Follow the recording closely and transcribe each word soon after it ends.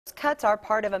Cuts are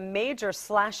part of a major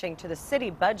slashing to the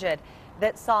city budget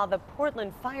that saw the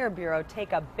Portland Fire Bureau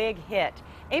take a big hit.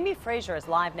 Amy Frazier is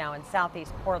live now in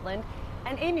Southeast Portland.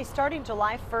 And Amy, starting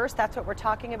July 1st, that's what we're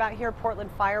talking about here.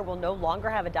 Portland Fire will no longer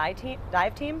have a dive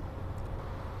team?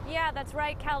 Yeah, that's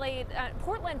right, Kelly.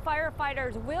 Portland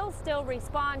firefighters will still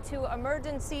respond to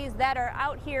emergencies that are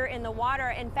out here in the water.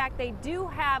 In fact, they do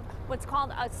have what's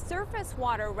called a surface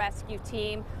water rescue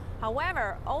team.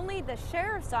 However, only the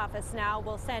sheriff's office now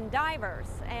will send divers,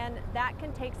 and that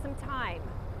can take some time.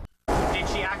 Did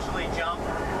she actually jump?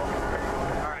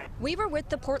 All right. We were with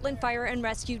the Portland Fire and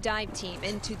Rescue Dive Team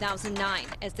in 2009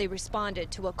 as they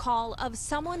responded to a call of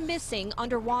someone missing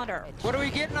underwater. What are we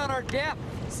getting on our depth?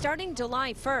 Starting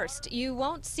July 1st, you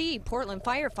won't see Portland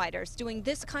firefighters doing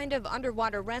this kind of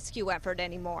underwater rescue effort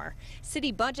anymore.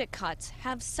 City budget cuts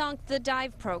have sunk the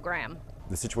dive program.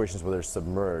 The situations where they're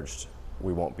submerged,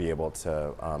 we won't be able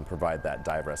to provide that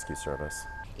dive rescue service.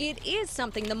 It is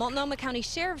something the Multnomah County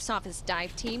Sheriff's Office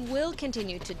dive team will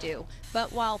continue to do.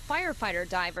 But while firefighter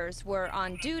divers were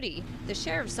on duty, the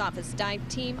Sheriff's Office dive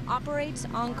team operates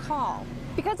on call.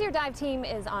 Because your dive team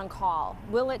is on call,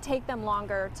 will it take them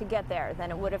longer to get there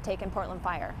than it would have taken Portland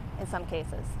Fire in some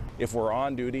cases? If we're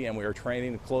on duty and we are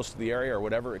training close to the area or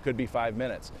whatever, it could be 5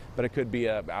 minutes, but it could be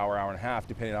an hour, hour and a half,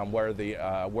 depending on where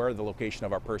the location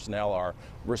of our personnel are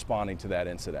responding to that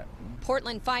incident.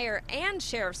 Portland Fire and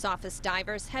Sheriff's Office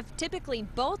divers have typically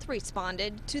both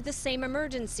responded to the same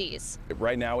emergencies.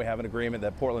 Right now we have an agreement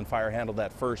that Portland Fire handled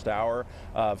that first hour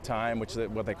of time, which is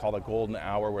what they call the golden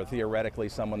hour, where theoretically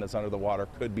someone that's under the water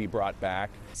could be brought back.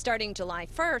 Starting July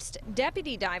 1st,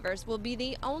 deputy divers will be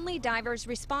the only divers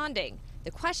responding. The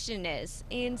question is,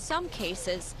 in some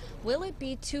cases, will it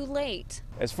be too late?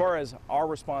 As far as our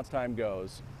response time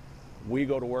goes, we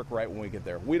go to work right when we get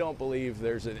there. We don't believe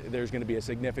there's going to be a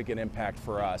significant impact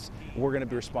for us. We're going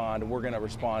to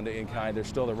respond in kind. There's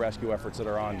still the rescue efforts that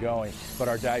are ongoing, but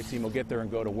our dive team will get there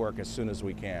and go to work as soon as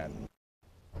we can.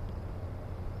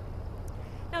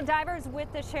 Now, divers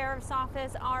with the Sheriff's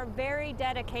Office are very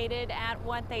dedicated at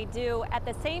what they do. At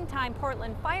the same time,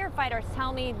 Portland firefighters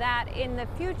tell me that in the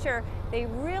future, they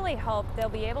really hope they'll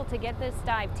be able to get this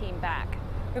dive team back.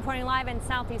 Reporting live in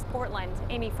Southeast Portland,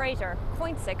 Amy Frazier,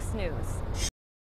 KOIN 6 News.